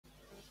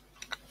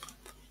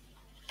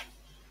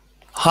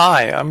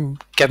Hi, I'm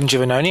Gavin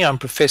Giovannoni. I'm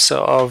Professor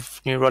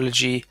of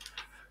Neurology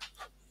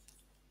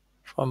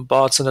from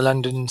Barts and the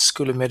London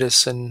School of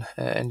Medicine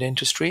and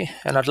Dentistry.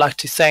 And I'd like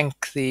to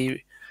thank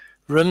the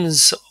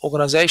RIMS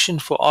organization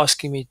for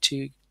asking me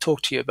to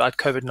talk to you about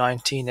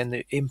COVID-19 and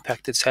the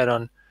impact it's had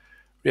on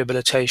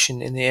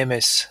rehabilitation in the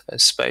MS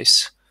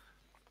space.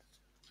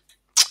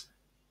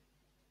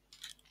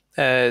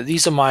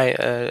 These are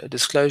my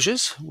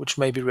disclosures, which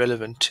may be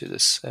relevant to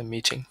this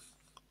meeting.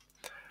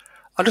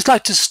 I'd just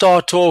like to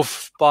start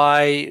off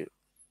by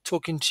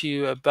talking to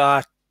you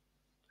about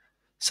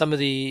some of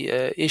the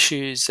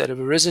issues that have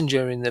arisen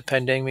during the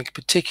pandemic,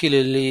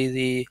 particularly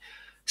the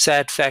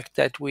sad fact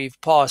that we've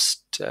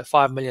passed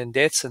 5 million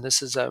deaths, and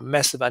this is a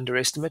massive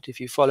underestimate. If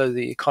you follow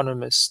the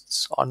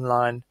Economist's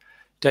online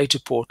data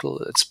portal,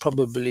 it's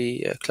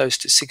probably close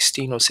to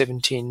 16 or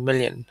 17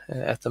 million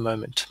at the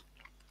moment.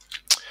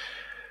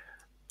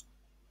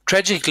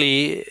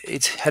 Tragically,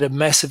 it's had a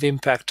massive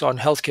impact on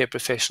healthcare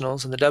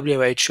professionals, and the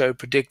WHO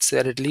predicts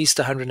that at least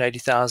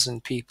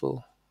 180,000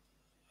 people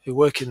who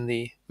work in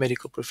the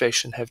medical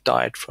profession have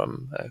died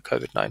from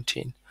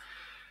COVID-19.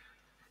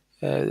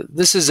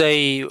 This is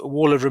a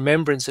wall of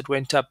remembrance that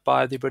went up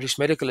by the British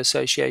Medical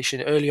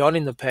Association early on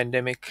in the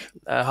pandemic,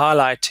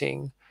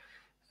 highlighting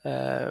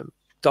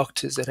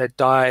doctors that had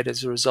died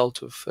as a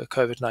result of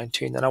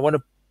COVID-19. And I want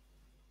to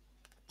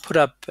put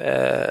up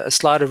a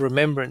slide of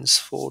remembrance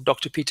for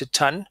Dr. Peter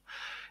Tunn.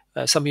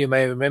 Some of you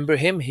may remember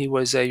him. He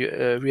was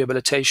a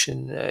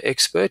rehabilitation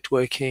expert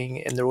working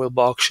in the Royal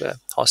Berkshire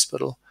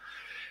Hospital.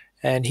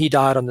 And he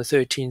died on the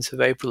 13th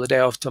of April, the day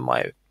after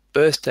my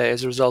birthday,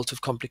 as a result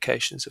of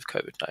complications of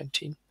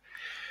COVID-19.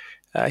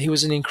 He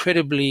was an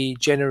incredibly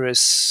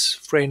generous,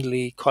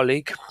 friendly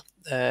colleague,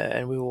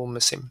 and we will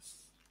miss him.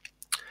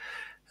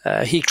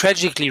 He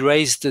tragically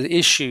raised the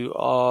issue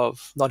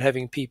of not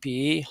having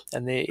PPE,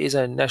 and there is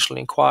a national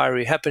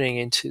inquiry happening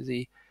into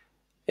the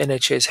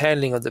NHS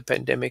handling of the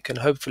pandemic, and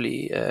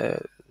hopefully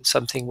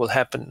something will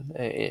happen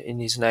in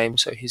his name,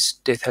 so his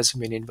death hasn't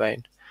been in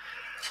vain.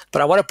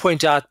 But I want to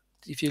point out,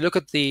 if you look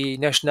at the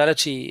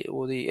nationality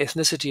or the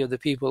ethnicity of the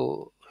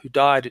people who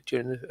died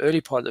during the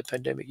early part of the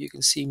pandemic, you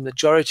can see the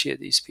majority of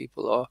these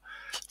people are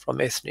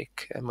from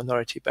ethnic and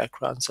minority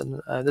backgrounds.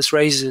 And this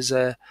raises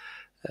a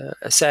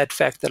sad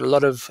fact that a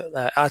lot of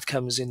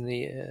outcomes in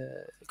the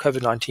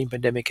COVID-19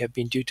 pandemic have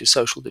been due to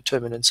social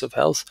determinants of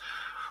health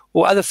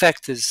or other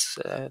factors,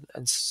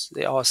 and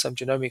there are some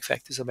genomic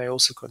factors that may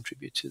also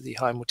contribute to the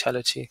high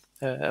mortality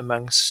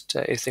amongst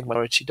ethnic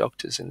minority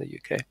doctors in the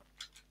UK.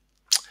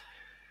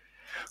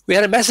 We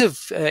had a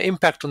massive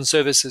impact on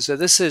services. So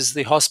this is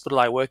the hospital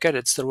I work at.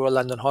 It's the Royal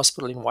London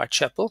Hospital in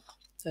Whitechapel.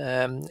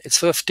 It's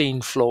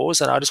 15 floors,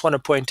 and I just want to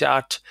point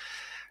out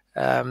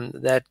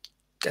that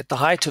at the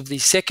height of the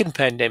second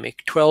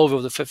pandemic, 12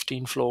 of the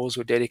 15 floors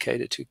were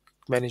dedicated to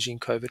managing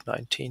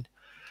COVID-19.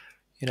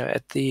 You know,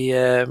 at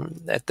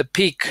the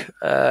peak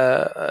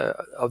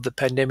of the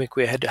pandemic,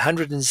 we had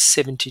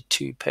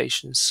 172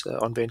 patients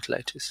on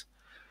ventilators.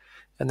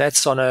 And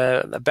that's on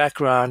a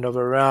background of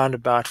around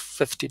about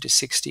 50 to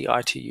 60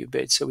 ITU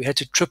beds. So we had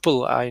to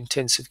triple our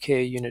intensive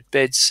care unit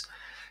beds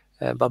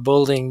by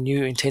building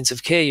new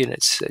intensive care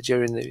units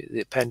during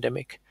the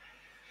pandemic.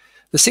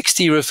 The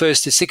 60 refers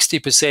to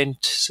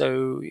 60%.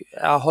 So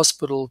our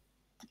hospital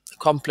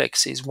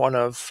complex is one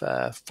of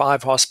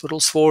 5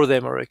 hospitals. 4 of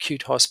them are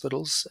acute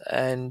hospitals.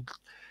 And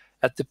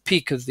at the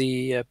peak of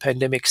the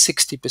pandemic,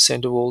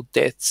 60% of all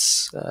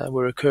deaths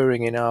were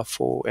occurring in our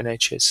 4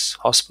 NHS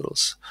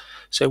hospitals.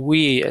 So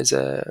we, as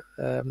a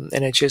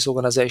NHS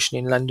organisation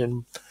in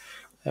London,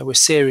 were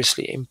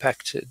seriously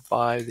impacted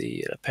by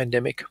the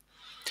pandemic.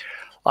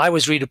 I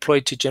was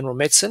redeployed to general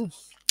medicine.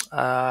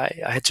 I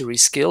had to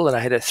reskill, and I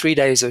had 3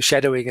 days of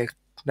shadowing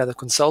another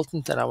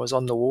consultant, and I was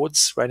on the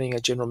wards running a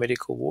general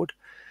medical ward.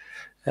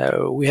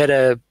 We had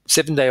a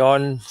 7-day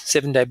on,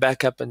 7-day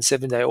backup, and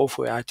 7-day off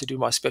where I had to do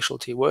my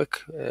specialty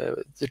work.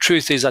 The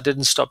truth is I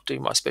didn't stop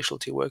doing my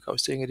specialty work. I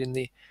was doing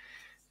it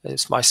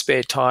it's my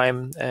spare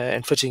time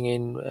and fitting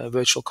in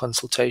virtual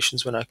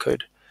consultations when I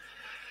could.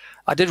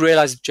 I did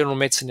realize that general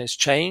medicine has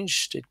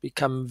changed. It's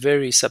become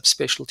very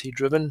subspecialty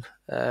driven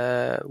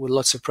with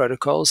lots of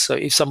protocols. So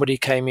if somebody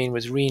came in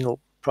with renal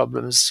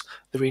problems,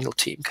 the renal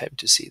team came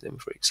to see them,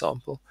 for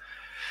example.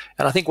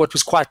 And I think what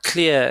was quite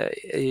clear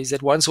is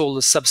that once all the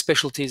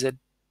subspecialties had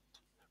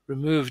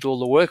removed all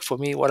the work for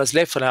me, what was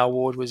left on our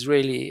ward was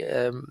really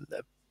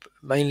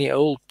mainly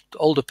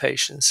older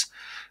patients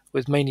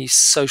with mainly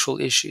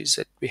social issues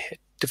that we had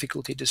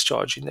difficulty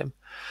discharging them.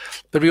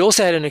 But we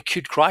also had an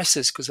acute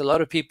crisis because a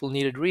lot of people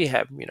needed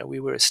rehab. You know, we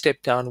were a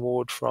step-down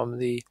ward from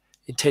the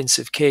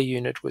intensive care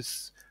unit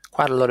with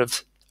quite a lot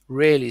of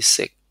really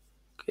sick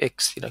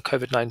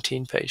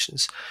COVID-19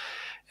 patients.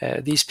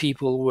 These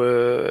people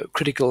were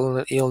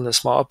critical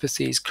illness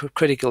myopathies,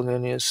 critical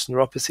illness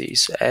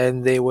neuropathies,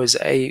 and there was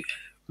a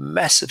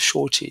massive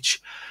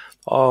shortage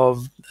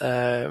of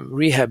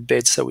rehab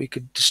beds so we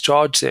could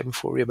discharge them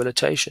for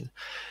rehabilitation.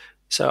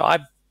 So I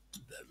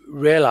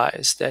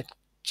realized that,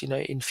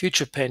 in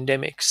future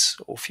pandemics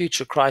or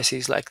future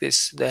crises like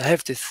this, they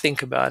have to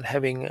think about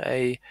having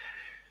a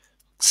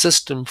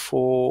system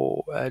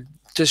for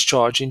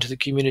discharge into the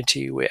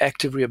community where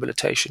active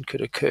rehabilitation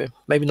could occur.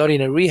 Maybe not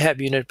in a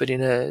rehab unit, but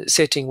in a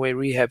setting where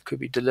rehab could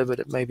be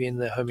delivered, maybe in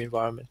the home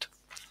environment.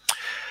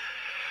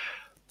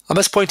 I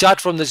must point out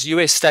from this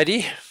US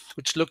study,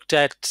 which looked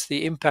at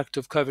the impact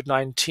of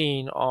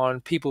COVID-19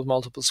 on people with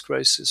multiple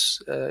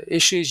sclerosis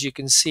issues, you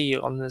can see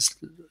on this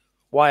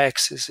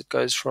y-axis it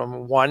goes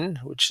from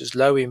 1, which is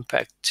low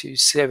impact, to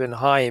 7,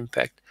 high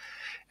impact.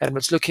 And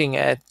what's looking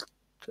at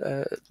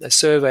a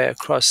survey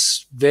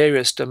across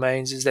various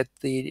domains is that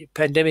the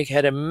pandemic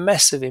had a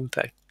massive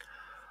impact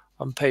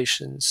on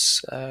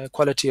patients'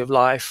 quality of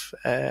life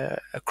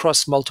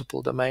across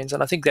multiple domains.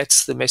 And I think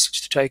that's the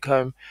message to take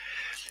home.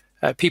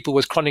 People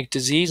with chronic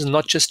disease,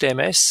 not just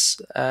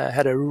MS,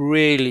 had a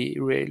really,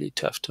 really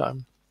tough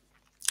time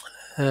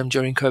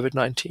during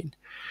COVID-19.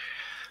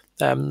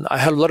 I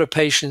had a lot of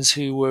patients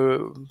who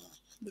were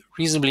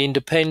reasonably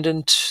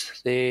independent.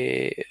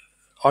 Their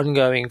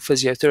ongoing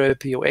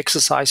physiotherapy or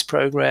exercise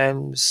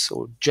programs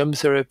or gym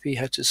therapy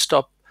had to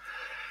stop.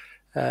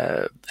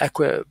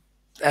 Aqua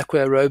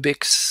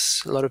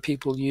aerobics, a lot of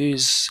people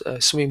use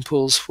swimming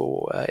pools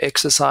for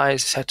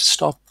exercise, had to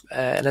stop.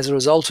 And as a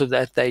result of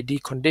that, they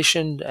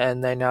deconditioned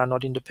and they're now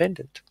not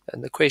independent.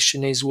 And the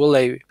question is, will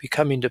they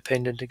become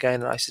independent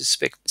again? And I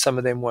suspect some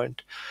of them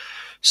won't.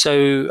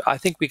 So I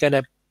think we're going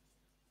to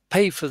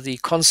pay for the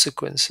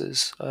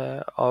consequences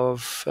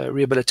of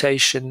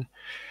rehabilitation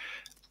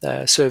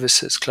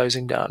services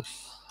closing down.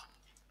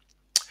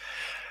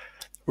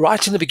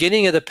 Right in the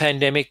beginning of the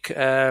pandemic,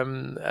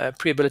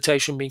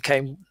 prehabilitation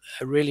became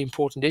a really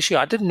important issue.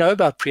 I didn't know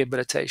about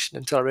prehabilitation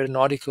until I read an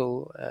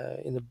article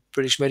in the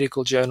British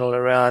Medical Journal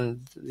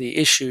around the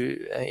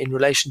issue in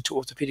relation to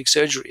orthopedic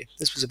surgery.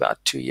 This was about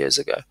 2 years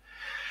ago.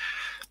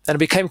 And it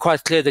became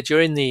quite clear that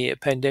during the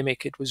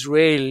pandemic, it was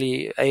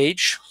really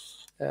age,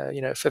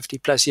 50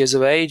 plus years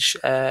of age,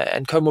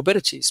 and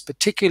comorbidities,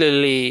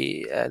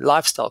 particularly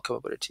lifestyle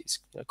comorbidities,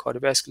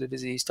 cardiovascular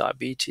disease,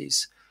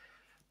 diabetes,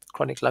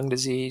 chronic lung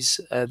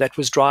disease, that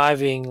was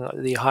driving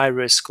the high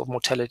risk of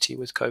mortality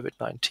with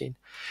COVID-19.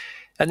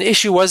 And the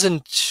issue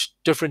wasn't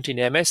different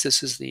in MS.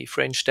 This is the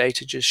French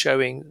data just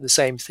showing the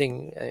same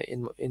thing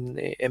in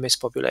the MS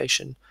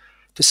population.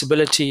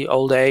 Disability,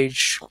 old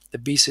age,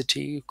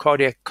 obesity,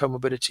 cardiac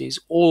comorbidities,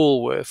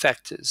 all were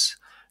factors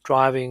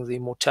driving the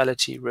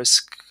mortality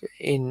risk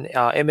in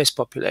our MS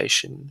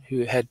population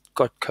who had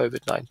got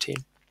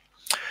COVID-19.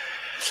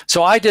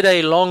 So I did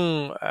a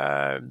long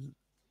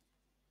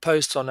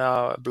post on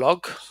our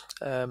blog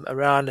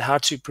around how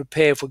to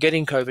prepare for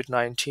getting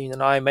COVID-19,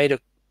 and I made a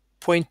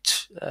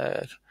point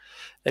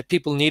that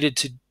people needed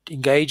to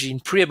engage in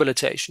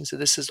prehabilitation. So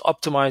this is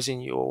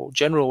optimizing your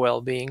general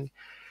well-being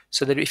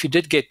so that if you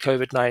did get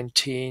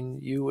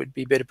COVID-19, you would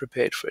be better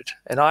prepared for it.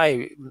 And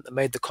I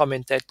made the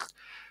comment that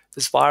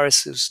this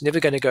virus is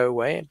never going to go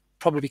away and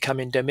probably become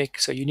endemic,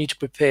 so you need to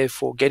prepare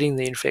for getting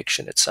the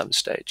infection at some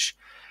stage.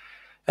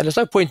 And there's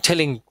no point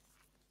telling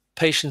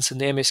patients in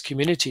the MS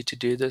community to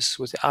do this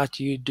without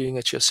you doing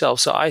it yourself.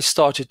 So I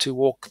started to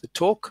walk the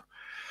talk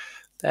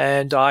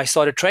and I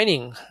started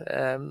training.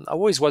 I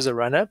always was a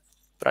runner,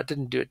 but I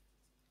didn't do it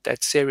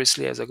that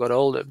seriously as I got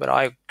older. But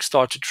I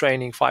started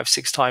training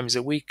 5-6 times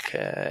a week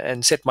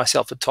and set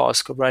myself a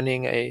task of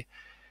running a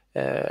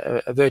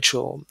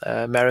virtual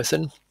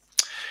marathon.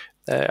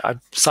 I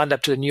signed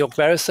up to the New York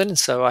Marathon,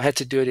 so I had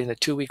to do it in a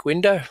 2-week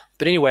window.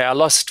 But anyway, I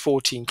lost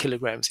 14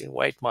 kilograms in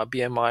weight. My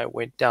BMI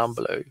went down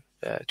below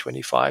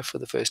 25 for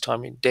the first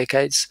time in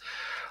decades.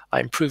 I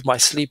improved my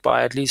sleep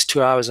by at least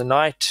 2 hours a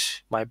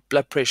night. My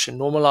blood pressure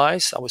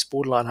normalized. I was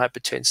borderline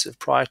hypertensive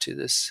prior to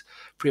this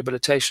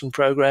prehabilitation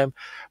program.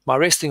 My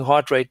resting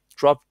heart rate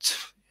dropped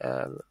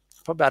from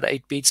about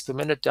 8 beats per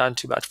minute down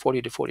to about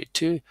 40 to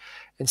 42.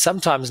 And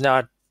sometimes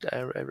now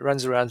it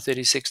runs around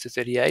 36 to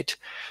 38.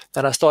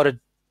 And I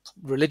started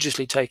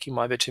religiously taking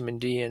my vitamin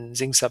D and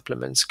zinc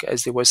supplements,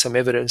 as there was some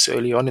evidence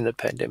early on in the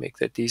pandemic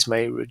that these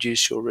may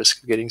reduce your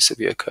risk of getting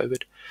severe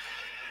COVID.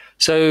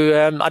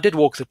 So I did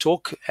walk the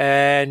talk,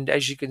 and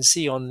as you can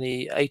see, on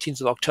the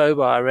 18th of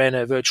October, I ran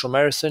a virtual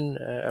marathon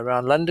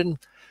around London,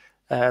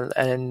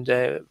 and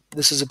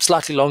this is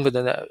slightly longer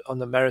than on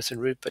the marathon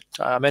route, but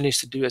I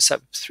managed to do a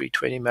sub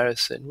 3:20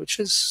 marathon, which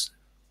is,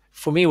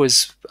 for me,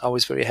 I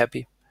was very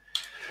happy.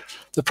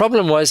 The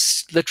problem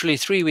was literally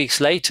 3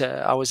 weeks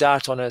later, I was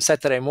out on a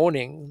Saturday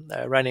morning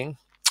running,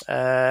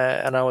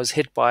 and I was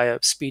hit by a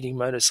speeding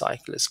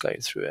motorcyclist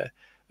going through an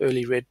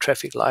early red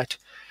traffic light.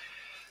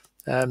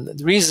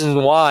 The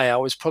reason why, I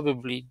was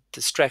probably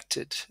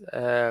distracted.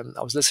 I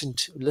was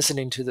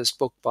listening to this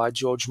book by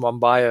George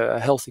Monbiot, a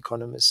health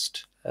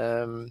economist,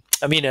 an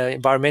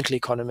environmental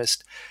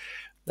economist,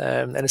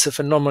 and it's a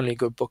phenomenally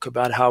good book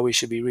about how we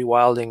should be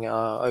rewilding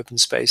our open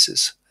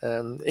spaces.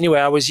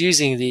 Anyway, I was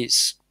using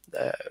these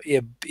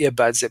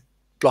earbuds that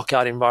block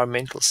out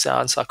environmental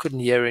sounds, so I couldn't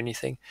hear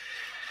anything.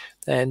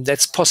 And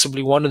that's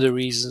possibly one of the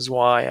reasons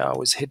why I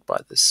was hit by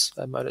this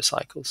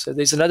motorcycle. So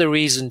there's another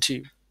reason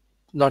to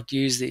not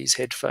use these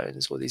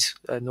headphones or these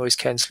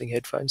noise-cancelling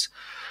headphones.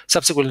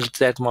 Subsequently to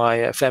that,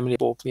 my family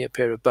bought me a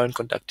pair of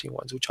bone-conducting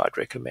ones, which I'd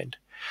recommend.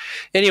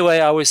 Anyway,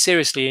 I was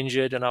seriously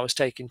injured and I was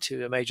taken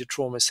to a major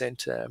trauma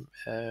center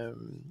at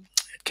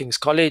King's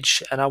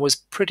College, and I was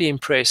pretty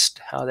impressed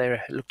how they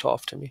looked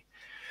after me.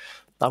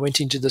 I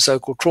went into the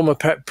so-called trauma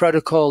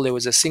protocol. There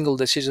was a single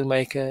decision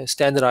maker,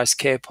 standardized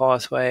care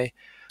pathway.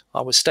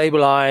 I was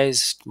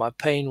stabilized. My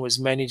pain was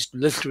managed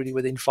literally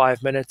within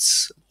 5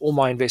 minutes. All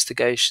my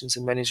investigations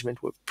and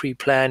management were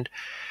pre-planned.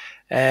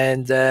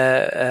 And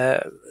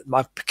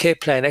my care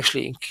plan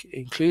actually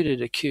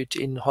included acute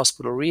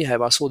in-hospital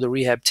rehab. I saw the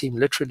rehab team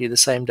literally the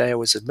same day I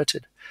was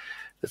admitted,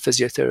 the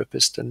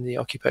physiotherapist and the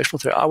occupational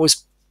therapist. I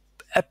was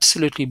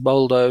absolutely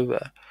bowled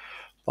over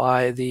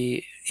by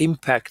the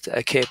impact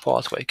a care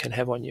pathway can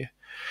have on you.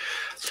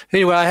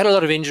 Anyway, I had a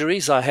lot of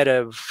injuries. I had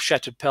a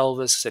shattered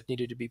pelvis that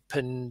needed to be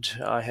pinned.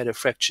 I had a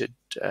fractured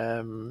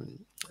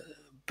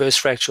burst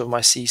fracture of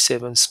my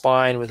C7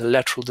 spine with a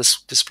lateral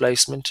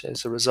displacement.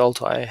 As a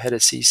result, I had a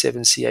C7,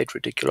 C8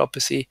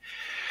 radiculopathy.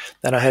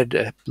 Then I had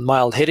a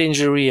mild head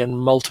injury and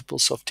multiple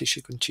soft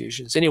tissue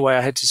contusions. Anyway,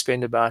 I had to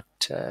spend about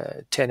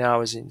 10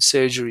 hours in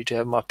surgery to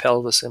have my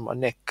pelvis and my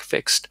neck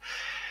fixed.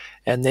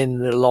 And then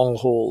the long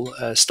haul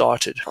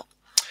started.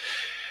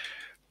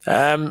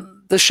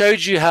 This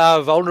showed you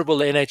how vulnerable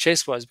the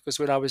NHS was, because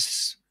when I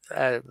was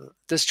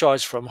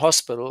discharged from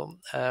hospital,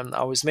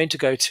 I was meant to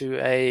go to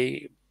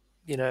an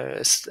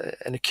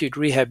acute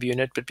rehab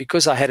unit, but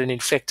because I had an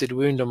infected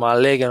wound on my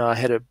leg and I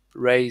had a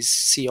raised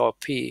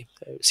CRP,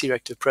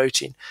 C-reactive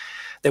protein,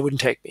 they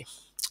wouldn't take me.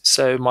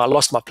 So I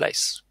lost my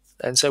place.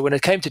 And so when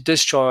it came to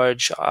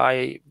discharge,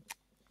 I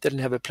didn't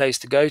have a place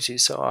to go to,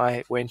 so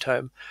I went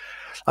home.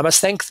 I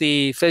must thank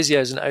the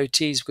physios and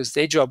OTs, because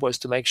their job was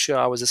to make sure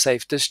I was a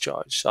safe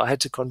discharge. So I had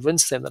to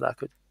convince them that I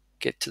could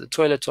get to the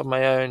toilet on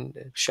my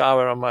own,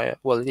 shower on my own,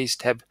 well, at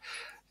least have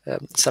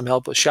some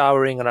help with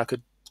showering, and I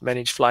could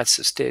manage flights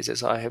of stairs,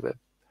 as I have a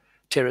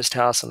terraced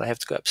house and I have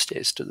to go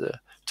upstairs to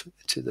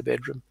the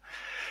bedroom.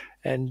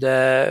 And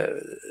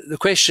the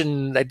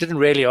question they didn't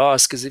really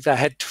ask is if I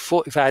had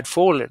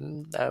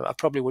fallen, I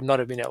probably would not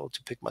have been able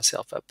to pick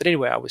myself up. But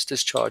anyway, I was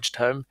discharged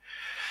home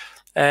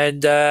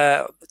and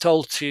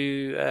told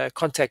to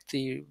contact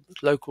the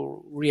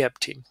local rehab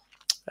team.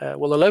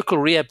 Well, the local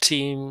rehab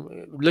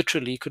team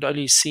literally could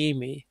only see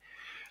me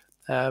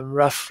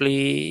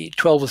roughly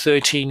 12 or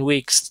 13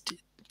 weeks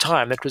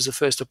time. That was the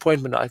first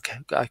appointment I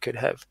could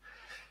have.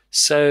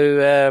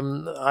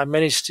 So I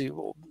managed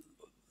to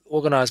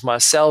organize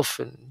myself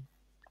and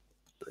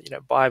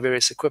buy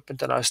various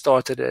equipment, and I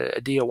started a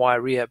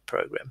DIY rehab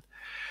program.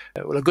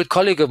 Well, a good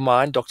colleague of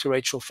mine, Dr.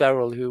 Rachel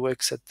Farrell, who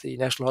works at the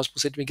National Hospital,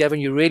 said to me, "Gavin,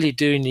 you really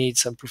do need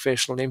some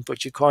professional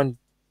input. You can't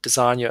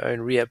design your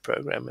own rehab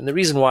program." And the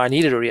reason why I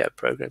needed a rehab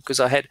program, because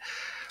I had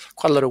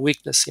quite a lot of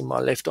weakness in my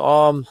left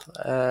arm,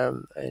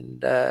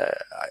 and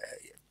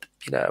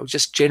I was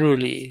just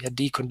generally had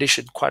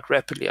deconditioned quite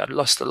rapidly. I'd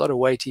lost a lot of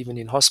weight even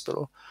in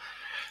hospital,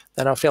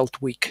 and I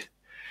felt weak.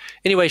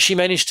 Anyway, she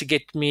managed to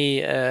get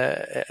me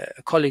a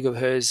colleague of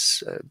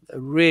hers, a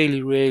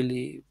really,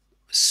 really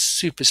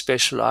super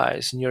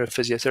specialized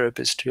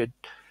neurophysiotherapist who had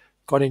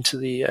gone into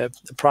the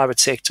private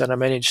sector, and I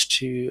managed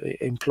to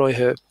employ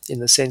her in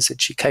the sense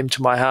that she came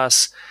to my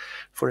house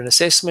for an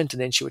assessment,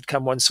 and then she would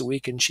come once a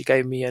week, and she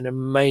gave me an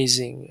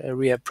amazing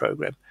rehab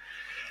program.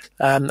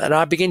 And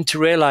I began to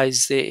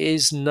realize there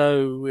is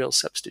no real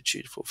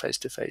substitute for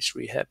face-to-face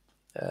rehab.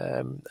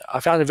 I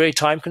found it very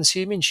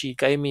time-consuming. She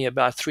gave me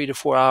about 3 to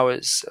 4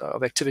 hours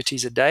of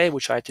activities a day,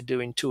 which I had to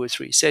do in 2 or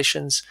 3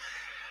 sessions.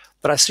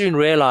 But I soon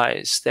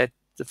realized that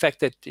the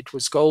fact that it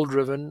was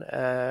goal-driven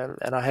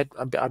and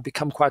I'd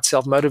become quite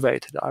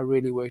self-motivated, I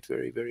really worked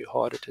very, very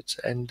hard at it.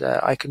 And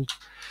I can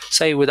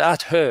say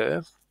without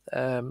her,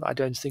 I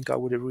don't think I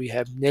would have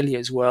rehabbed nearly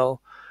as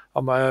well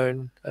on my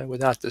own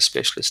without the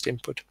specialist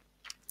input.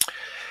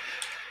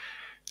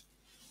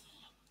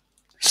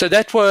 So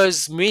that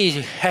was me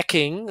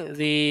hacking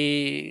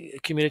the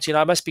community, and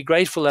I must be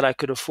grateful that I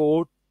could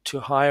afford to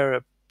hire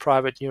a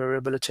private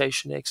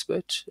neurorehabilitation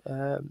expert.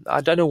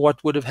 I don't know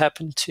what would have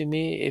happened to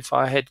me if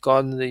I had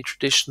gone the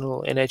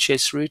traditional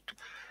NHS route,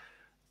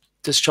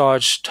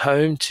 discharged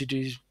home to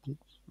do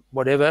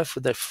whatever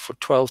for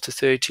 12 to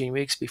 13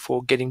 weeks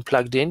before getting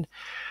plugged in.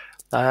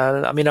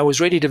 I was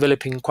really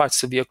developing quite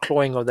severe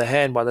clawing of the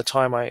hand by the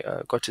time I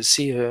got to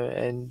see her,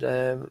 and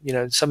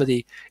some of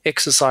the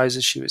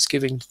exercises she was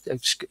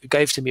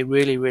gave to me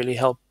really, really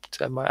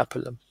helped my upper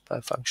limb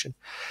function.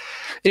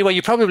 Anyway,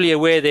 you're probably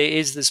aware there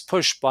is this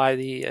push by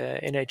the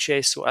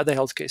NHS or other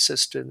healthcare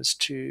systems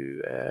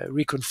to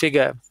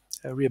reconfigure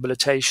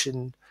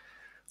rehabilitation,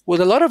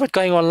 with a lot of it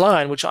going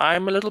online, which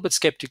I'm a little bit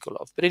skeptical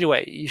of. But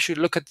anyway, you should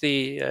look at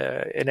the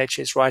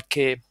NHS Right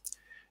Care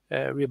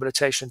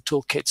rehabilitation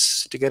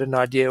toolkits to get an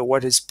idea of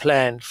what is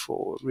planned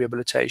for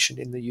rehabilitation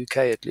in the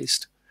UK, at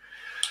least.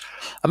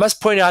 I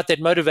must point out that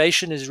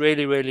motivation is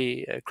really,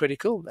 really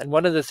critical. And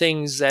one of the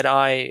things that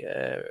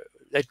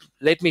that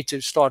led me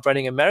to start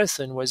running a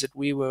marathon was that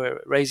we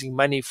were raising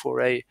money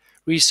for a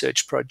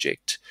research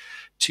project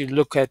to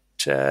look at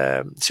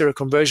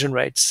seroconversion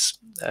rates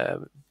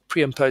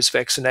pre and post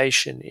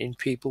vaccination in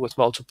people with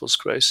multiple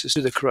sclerosis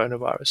to the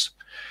coronavirus.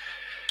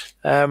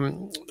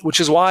 which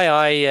is why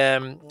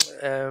I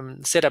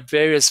set up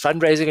various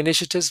fundraising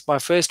initiatives. My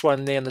first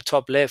one there in the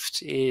top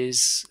left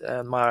is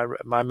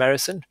my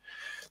marathon.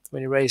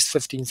 When he raised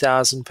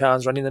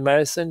 £15,000 running the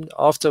marathon.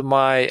 After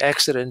my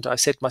accident, I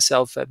set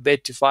myself a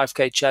bed to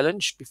 5K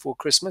challenge before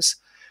Christmas.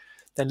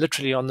 Then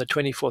literally on the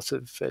 24th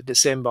of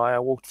December, I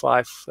walked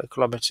 5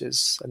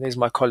 kilometers. And there's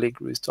my colleague,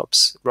 Ruth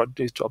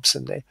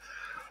Dobson there.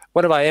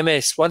 One of my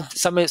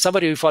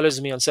somebody who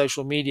follows me on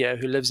social media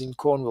who lives in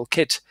Cornwall,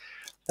 Kit,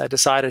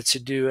 decided to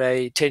do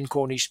a 10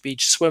 Cornish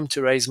beach swim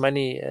to raise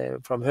money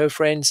from her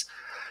friends.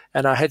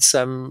 And I had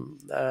some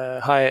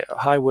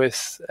high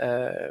worth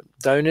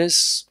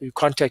donors who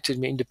contacted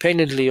me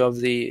independently of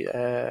the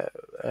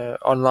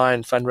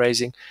online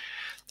fundraising,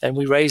 and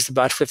we raised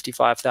about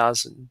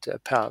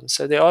 £55,000.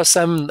 So there are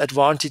some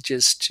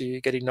advantages to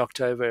getting knocked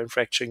over and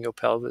fracturing your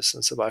pelvis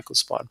and cervical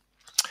spine.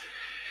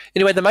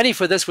 Anyway, the money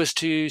for this was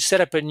to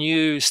set up a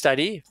new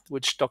study,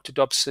 which Dr.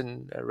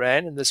 Dobson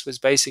ran, and this was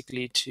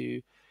basically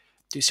to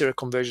do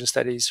seroconversion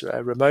studies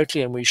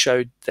remotely, and we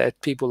showed that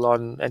people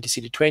on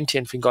anti-CD20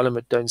 and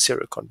fingolimod don't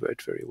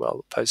seroconvert very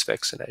well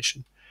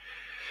post-vaccination.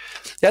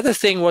 The other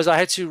thing was I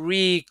had to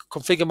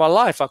reconfigure my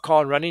life. I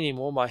can't run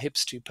anymore. My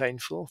hip's too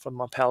painful from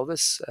my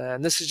pelvis.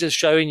 And this is just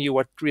showing you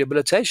what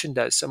rehabilitation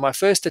does. So my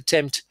first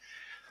attempt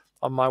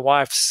on my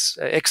wife's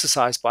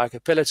exercise bike, a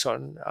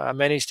Peloton, I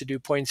managed to do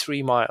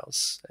 0.3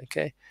 miles,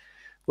 okay?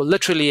 Well,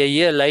 literally a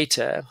year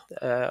later,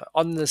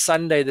 on the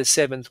Sunday the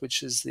 7th,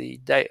 which is the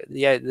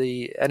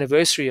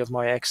anniversary of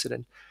my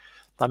accident,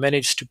 I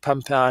managed to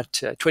pump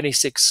out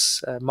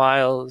 26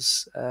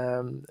 miles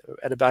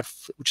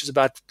which is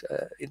about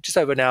just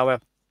over an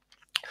hour,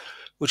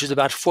 which is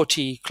about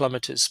 40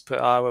 kilometers per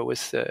hour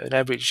with an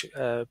average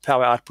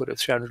power output of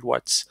 300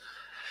 watts.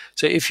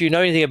 So if you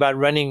know anything about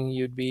running,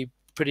 you'd be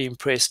pretty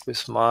impressed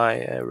with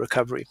my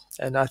recovery.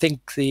 And I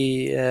think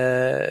the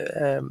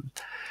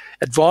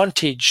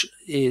advantage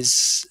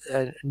is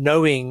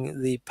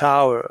knowing the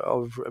power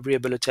of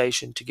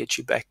rehabilitation to get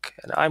you back.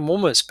 And I'm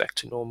almost back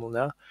to normal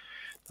now.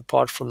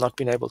 Apart from not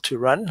being able to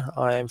run,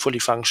 I am fully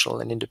functional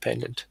and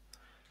independent.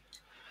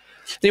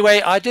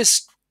 Anyway, I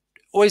just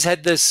always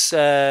had this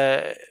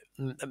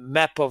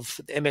map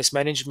of MS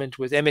management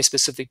with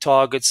MS-specific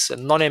targets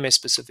and non-MS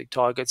specific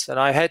targets. And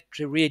I had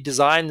to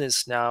redesign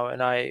this now,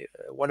 and I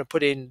want to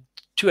put in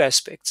two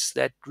aspects: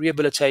 that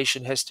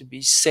rehabilitation has to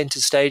be center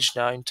stage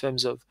now in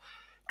terms of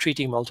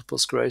treating multiple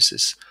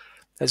sclerosis,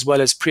 as well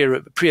as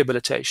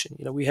prehabilitation.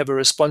 You know, we have a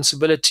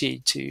responsibility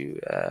to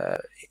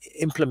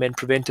implement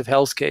preventive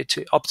healthcare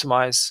to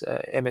optimize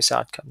MS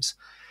outcomes.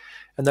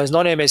 And those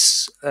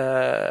non-MS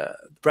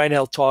brain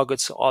health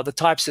targets are the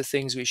types of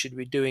things we should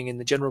be doing in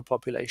the general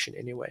population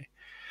anyway.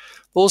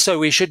 Also,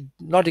 we should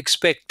not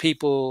expect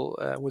people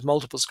with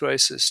multiple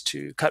sclerosis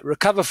to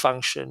recover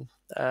function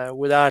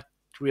without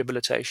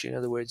rehabilitation, in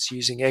other words,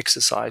 using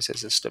exercise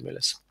as a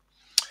stimulus.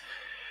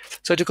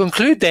 So to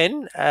conclude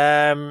then,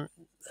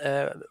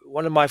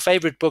 one of my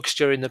favorite books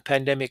during the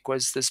pandemic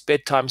was this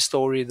bedtime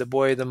story, The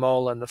Boy, the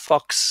Mole, and the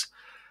Fox,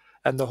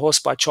 and the Horse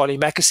by Charlie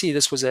Mackesy.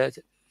 This was a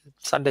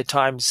Sunday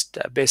Times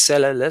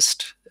bestseller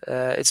list.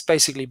 It's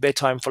basically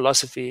bedtime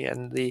philosophy,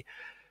 and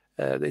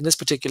in this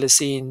particular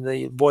scene,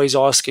 the boy's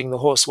asking the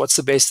horse, "What's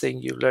the best thing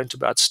you've learned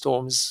about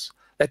storms?"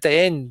 "At the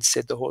end,"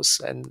 said the horse,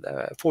 and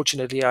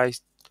fortunately, I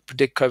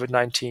predict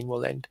COVID-19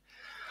 will end.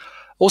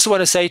 Also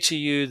want to say to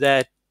you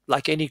that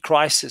like any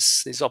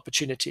crisis, there's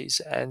opportunities.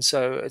 And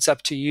so it's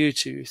up to you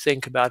to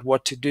think about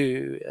what to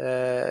do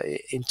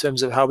in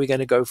terms of how we're going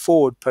to go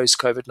forward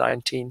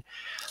post-COVID-19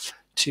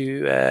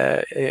 to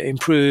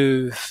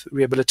improve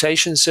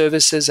rehabilitation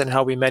services and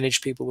how we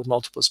manage people with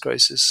multiple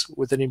sclerosis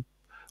with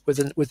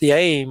the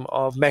aim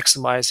of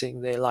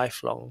maximizing their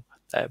lifelong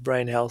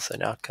brain health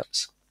and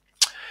outcomes.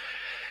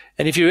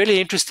 And if you're really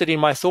interested in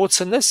my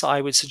thoughts on this,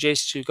 I would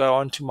suggest you go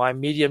onto my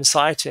Medium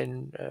site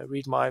and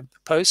read my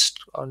post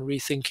on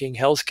rethinking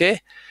healthcare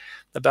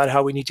about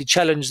how we need to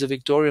challenge the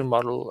Victorian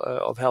model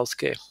of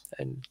healthcare.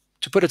 And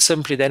to put it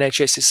simply, the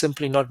NHS is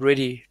simply not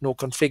ready nor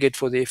configured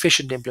for the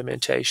efficient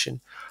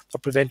implementation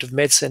of preventive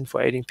medicine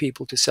for aiding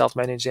people to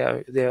self-manage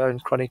their own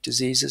chronic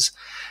diseases.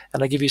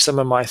 And I give you some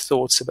of my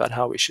thoughts about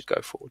how we should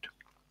go forward.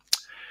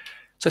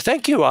 So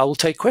thank you. I will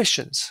take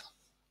questions.